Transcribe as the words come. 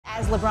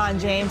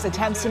LeBron James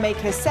attempts to make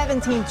his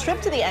 17th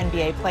trip to the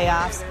NBA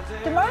playoffs,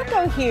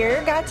 DeMarco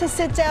here got to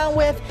sit down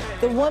with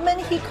the woman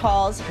he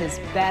calls his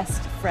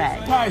best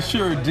friend. I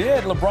sure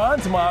did.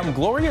 LeBron's mom,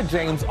 Gloria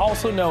James,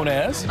 also known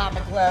as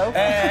Mama Glo.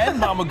 And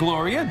Mama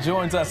Gloria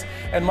joins us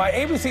in my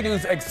ABC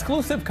News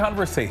exclusive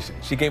conversation.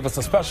 She gave us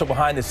a special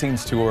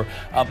behind-the-scenes tour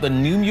of the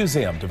new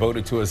museum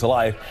devoted to his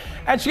life.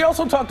 And she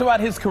also talked about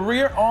his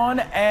career on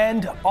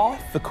and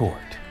off the court.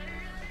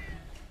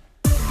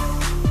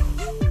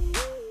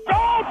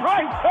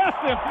 Right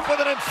past him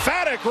with an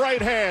emphatic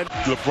right hand.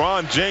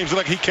 LeBron James,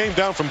 like he came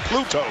down from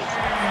Pluto.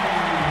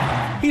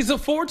 He's a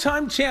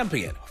four-time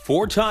champion,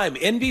 four-time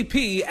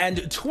MVP, and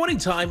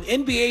 20-time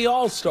NBA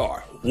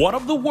All-Star. One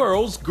of the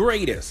world's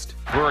greatest.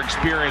 We're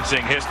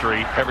experiencing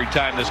history every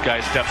time this guy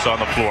steps on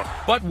the floor.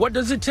 But what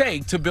does it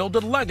take to build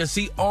a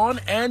legacy on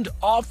and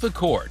off the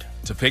court?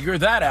 To figure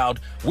that out,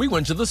 we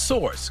went to the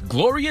source,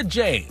 Gloria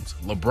James,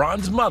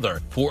 LeBron's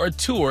mother, for a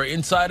tour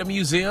inside a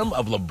museum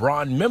of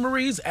LeBron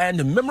memories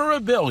and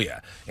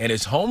memorabilia in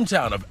his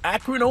hometown of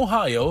Akron,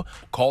 Ohio,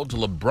 called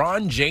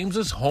LeBron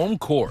James's Home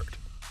Court.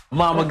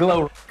 Mama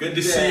Glo, good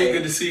to see you,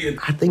 good to see you.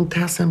 I think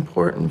that's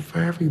important for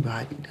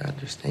everybody to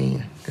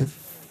understand and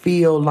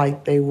feel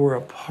like they were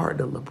a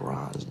part of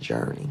LeBron's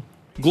journey.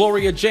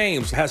 Gloria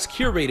James has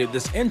curated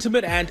this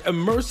intimate and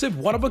immersive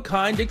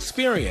one-of-a-kind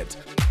experience,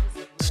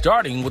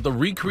 starting with the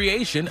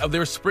recreation of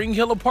their Spring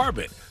Hill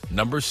apartment,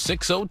 number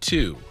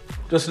 602.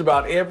 Just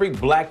about every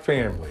black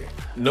family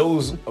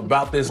knows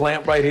about this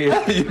lamp right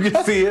here. You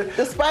can see it.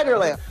 The spider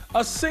lamp.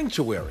 A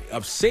sanctuary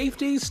of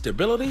safety,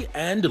 stability,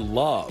 and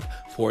love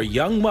for a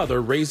young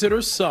mother raising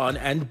her son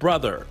and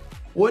brother.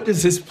 What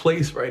does this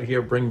place right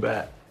here bring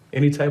back?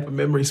 Any type of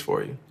memories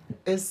for you?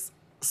 It's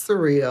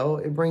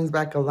surreal. It brings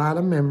back a lot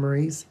of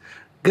memories,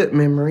 good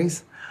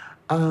memories.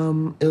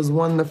 It was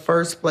one of the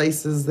first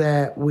places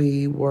that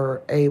we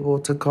were able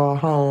to call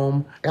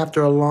home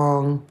after a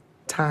long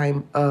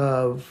time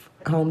of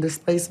home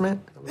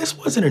displacement. This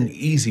wasn't an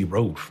easy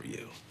road for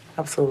you.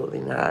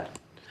 Absolutely not.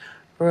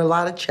 There were a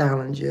lot of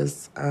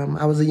challenges.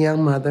 I was a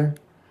young mother.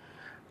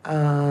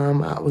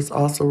 I was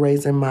also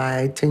raising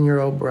my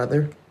 10-year-old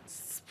brother.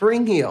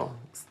 Spring Hill,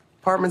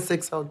 apartment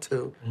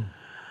 602.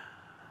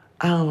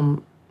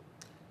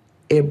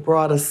 It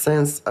brought a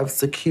sense of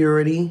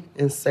security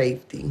and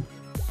safety.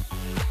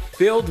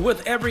 Filled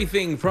with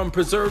everything from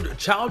preserved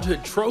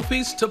childhood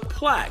trophies to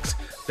plaques,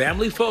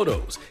 family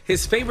photos,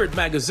 his favorite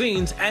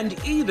magazines, and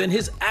even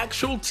his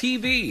actual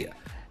TV.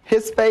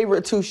 His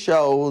favorite two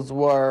shows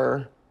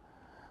were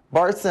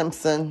Bart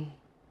Simpson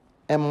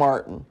and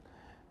Martin.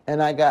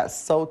 And I got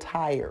so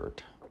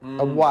tired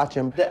of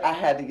watching that I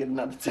had to get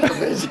another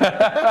television.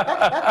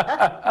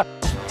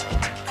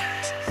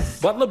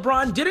 But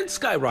LeBron didn't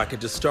skyrocket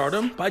to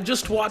stardom by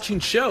just watching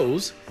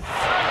shows.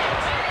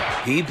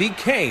 He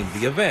became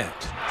the event.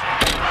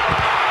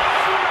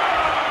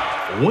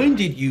 When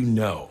did you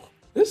know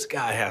this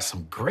guy has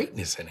some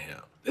greatness in him?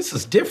 This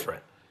is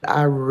different.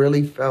 I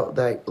really felt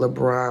like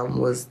LeBron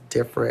was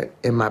different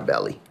in my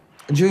belly.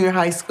 Junior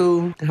high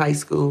school,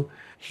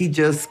 he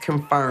just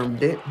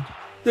confirmed it.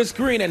 This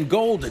green and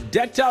gold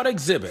decked out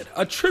exhibit,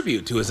 a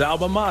tribute to his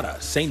alma mater,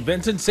 St.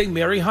 Vincent St.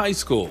 Mary High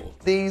School.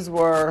 These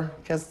were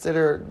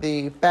considered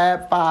the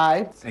Fab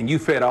Five. And you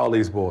fed all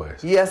these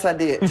boys? Yes, I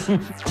did.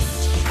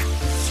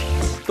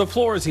 The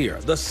floors here,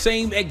 the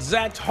same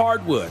exact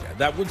hardwood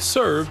that would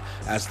serve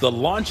as the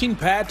launching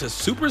pad to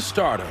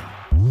superstardom.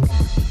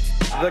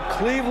 The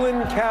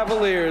Cleveland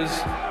Cavaliers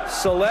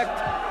select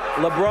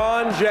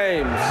LeBron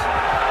James.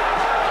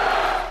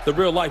 The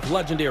real-life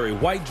legendary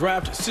white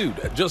draft suit,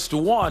 just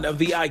one of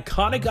the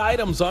iconic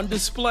items on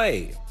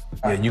display.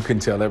 Yeah, you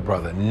couldn't tell that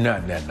brother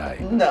nothing that night.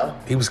 No.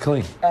 He was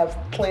clean.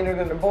 Cleaner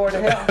than the Board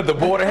of Health. The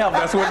Board of Health,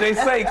 that's what they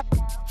say.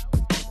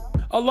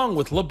 Along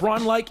with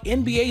LeBron-like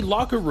NBA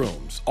locker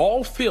rooms,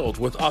 all filled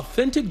with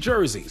authentic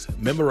jerseys,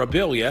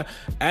 memorabilia,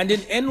 and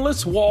an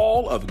endless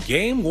wall of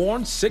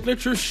game-worn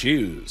signature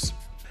shoes.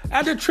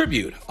 And a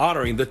tribute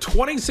honoring the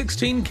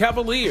 2016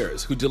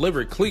 Cavaliers, who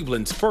delivered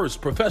Cleveland's first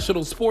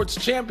professional sports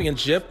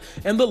championship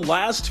in the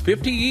last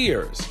 50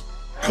 years.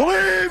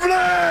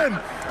 Cleveland!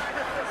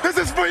 This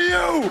is for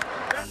you!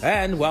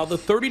 And while the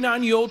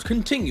 39-year-old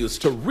continues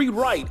to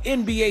rewrite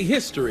NBA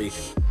history,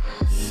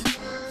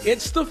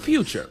 it's the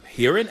future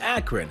here in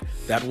Akron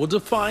that will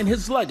define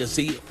his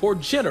legacy for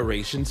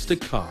generations to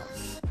come.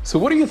 So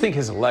what do you think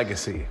his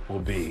legacy will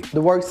be? The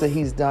works that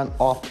he's done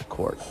off the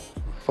court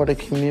for the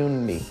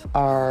community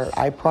are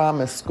I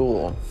Promise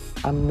School.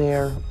 I'm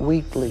there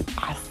weekly.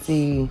 I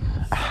see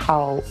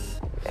how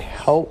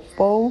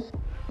helpful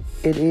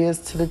it is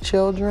to the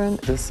children.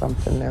 It's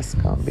something that's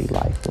gonna be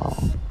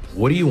lifelong.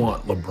 What do you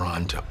want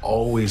LeBron to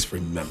always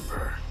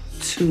remember?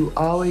 To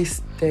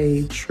always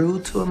stay true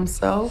to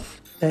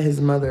himself, that his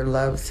mother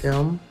loves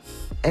him,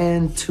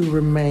 and to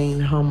remain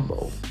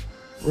humble.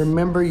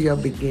 Remember your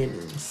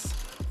beginnings.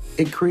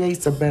 It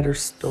creates a better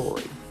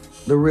story,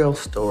 the real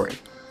story.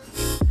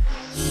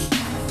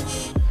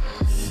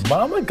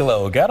 Mama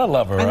Glow, gotta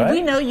love her, and right?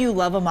 we know you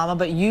love a mama,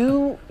 but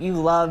you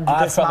loved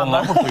I this fell mama. in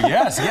love with her,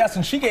 yes,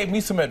 and she gave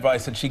me some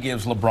advice that she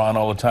gives LeBron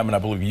all the time, and I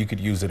believe you could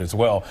use it as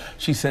well.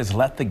 She says,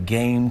 let the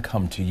game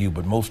come to you,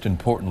 but most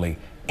importantly,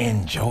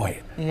 enjoy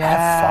it. Yeah.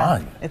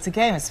 Have fun. It's a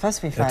game. It's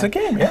supposed to be fun. It's a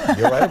game, yeah.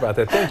 You're right about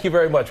that. Thank you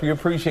very much. We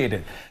appreciate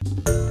it.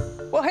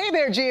 Well, hey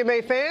there,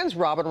 GMA fans.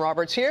 Robin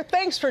Roberts here.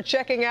 Thanks for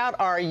checking out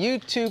our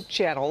YouTube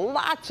channel.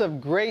 Lots of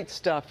great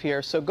stuff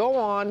here. So go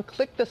on,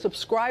 click the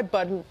subscribe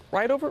button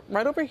right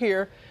over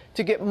here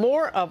to get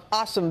more of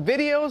awesome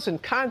videos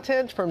and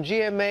content from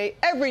GMA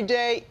every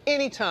day,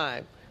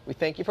 anytime. We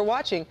thank you for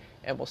watching,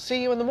 and we'll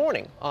see you in the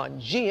morning on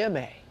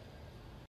GMA.